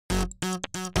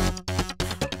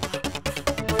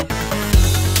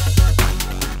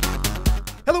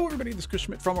everybody, this is Chris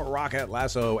Schmidt from Rocket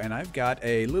Lasso, and I've got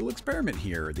a little experiment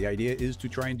here. The idea is to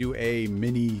try and do a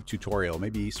mini tutorial,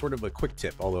 maybe sort of a quick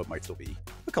tip, although it might still be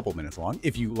a couple minutes long.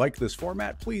 If you like this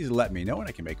format, please let me know, and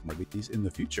I can make more of these in the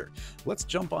future. Let's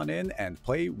jump on in and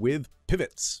play with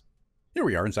pivots. Here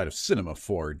we are inside of Cinema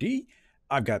 4D.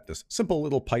 I've got this simple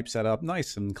little pipe set up,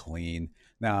 nice and clean.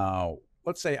 Now,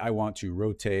 let's say I want to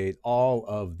rotate all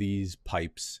of these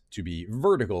pipes to be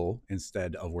vertical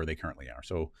instead of where they currently are.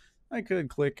 So I could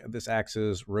click this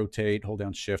axis, rotate, hold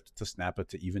down shift to snap it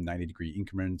to even 90-degree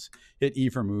increments, hit E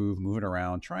for move it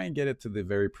around, try and get it to the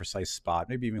very precise spot.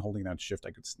 Maybe even holding down shift,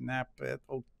 I could snap it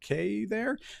okay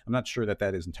there. I'm not sure that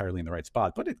that is entirely in the right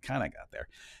spot, but it kind of got there.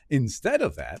 Instead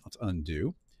of that, let's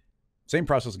undo. Same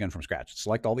process again from scratch.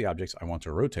 Select all the objects I want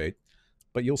to rotate,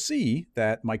 but you'll see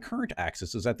that my current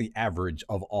axis is at the average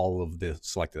of all of the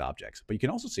selected objects. But you can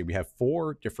also see we have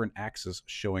 4 different axes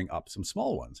showing up, some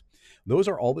small ones. Those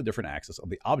are all the different axes of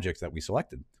the objects that we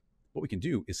selected. What we can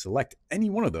do is select any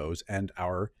one of those, and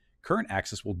our current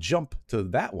axis will jump to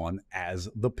that one as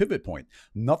the pivot point.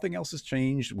 Nothing else has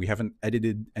changed. We haven't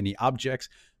edited any objects.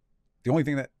 The only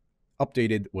thing that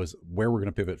updated was where we're going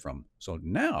to pivot from. So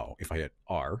now if I hit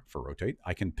R for rotate,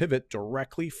 I can pivot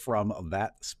directly from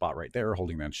that spot right there.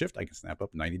 Holding down shift, I can snap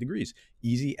up 90 degrees.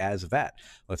 Easy as that.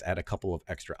 Let's add a couple of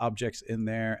extra objects in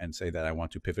there and say that I want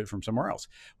to pivot from somewhere else.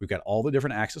 We've got all the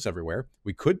different axes everywhere.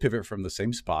 We could pivot from the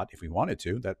same spot if we wanted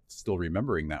to. That's still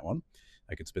remembering that one.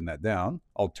 I could spin that down.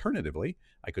 Alternatively,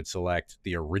 I could select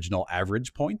the original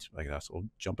average point. Like that, so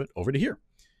jump it over to here.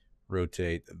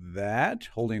 Rotate that,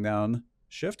 holding down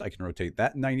shift, I can rotate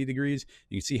that 90 degrees.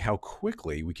 You can see how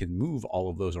quickly we can move all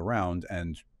of those around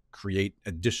and create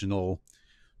additional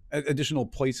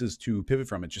places to pivot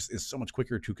from. It just is so much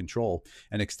quicker to control.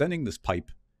 And extending this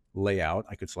pipe layout,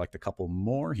 I could select a couple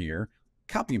more here,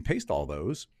 copy and paste all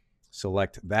those,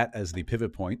 select that as the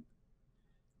pivot point,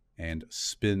 and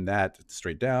spin that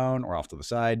straight down or off to the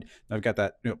side. Now I've got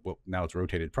that, well, now it's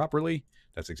rotated properly.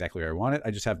 That's exactly where I want it. I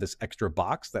just have this extra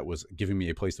box that was giving me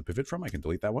a place to pivot from. I can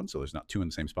delete that one so there's not 2 in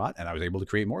the same spot, and I was able to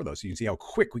create more of those. So you can see how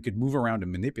quick we could move around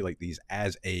and manipulate these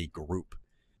as a group.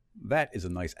 That is a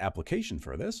nice application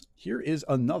for this. Here is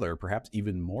another, perhaps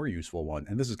even more useful one,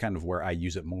 and this is kind of where I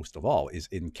use it most of all, is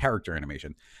in character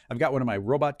animation. I've got one of my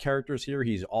robot characters here.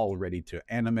 He's all ready to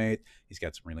animate. He's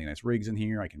got some really nice rigs in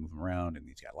here. I can move him around, and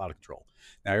he's got a lot of control.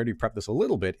 Now, I already prepped this a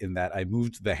little bit in that I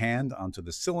moved the hand onto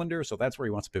the cylinder, so that's where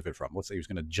he wants to pivot from. Let's say he was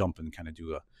going to jump and kind of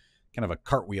do a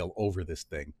cartwheel over this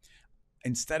thing.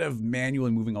 Instead of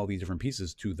manually moving all these different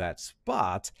pieces to that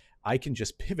spot, I can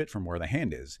just pivot from where the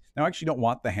hand is. Now, I actually don't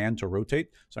want the hand to rotate,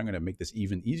 so I'm going to make this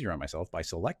even easier on myself by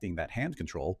selecting that hand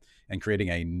control and creating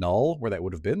a null where that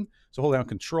would have been. So hold down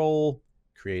Control,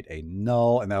 create a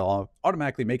null, and that'll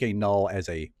automatically make a null as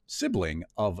a sibling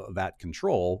of that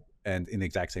control and in the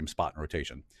exact same spot in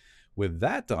rotation. With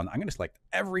that done, I'm going to select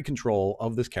every control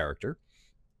of this character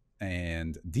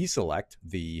and deselect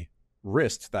the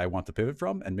wrist that I want to pivot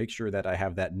from and make sure that I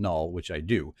have that null, which I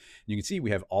do. You can see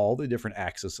we have all the different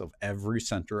axes of every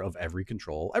center of every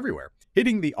control everywhere.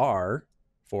 Hitting the R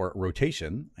for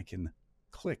rotation, I can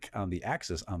click on the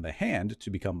axis on the hand to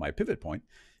become my pivot point,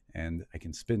 and I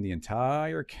can spin the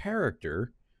entire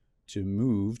character to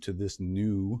move to this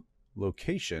new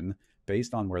location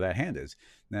based on where that hand is.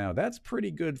 Now that's pretty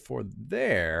good for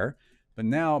there. But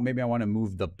now maybe I want to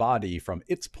move the body from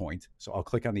its point. So I'll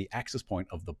click on the axis point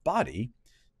of the body,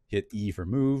 hit E for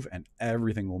move, and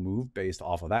everything will move based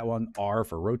off of that one. R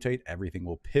for rotate, everything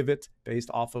will pivot based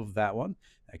off of that one.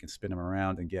 I can spin him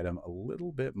around and get him a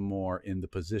little bit more in the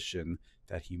position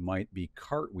that he might be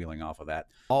cartwheeling off of that.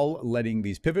 All letting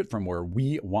these pivot from where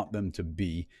we want them to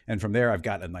be. And from there, I've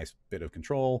got a nice bit of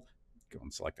control. Go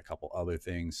and select a couple other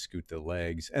things, scoot the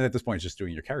legs. And at this point, it's just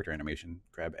doing your character animation.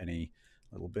 Grab any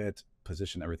little bit,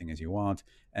 position everything as you want.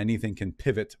 Anything can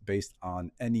pivot based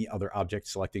on any other object,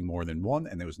 selecting more than one,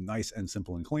 and it was nice and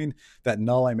simple and clean. That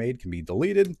null I made can be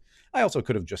deleted. I also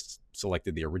could have just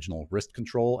selected the original wrist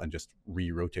control and just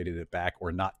re-rotated it back,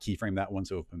 or not keyframe that one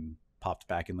so it popped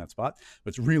back in that spot.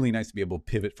 But it's really nice to be able to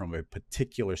pivot from a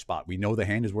particular spot. We know the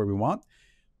hand is where we want,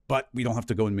 but we don't have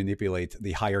to go and manipulate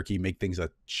the hierarchy, make things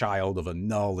a child of a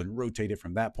null and rotate it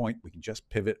from that point. We can just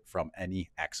pivot from any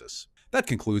axis. That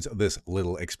concludes this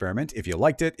little experiment. If you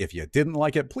liked it, if you didn't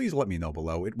like it, please let me know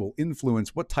below. It will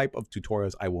influence what type of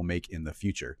tutorials I will make in the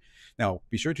future. Now,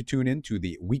 be sure to tune in to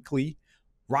the weekly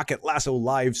Rocket Lasso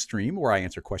live stream where I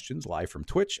answer questions live from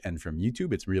Twitch and from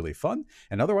YouTube. It's really fun.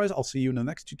 And otherwise, I'll see you in the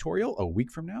next tutorial a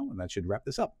week from now, and that should wrap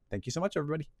this up. Thank you so much,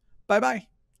 everybody. Bye-bye.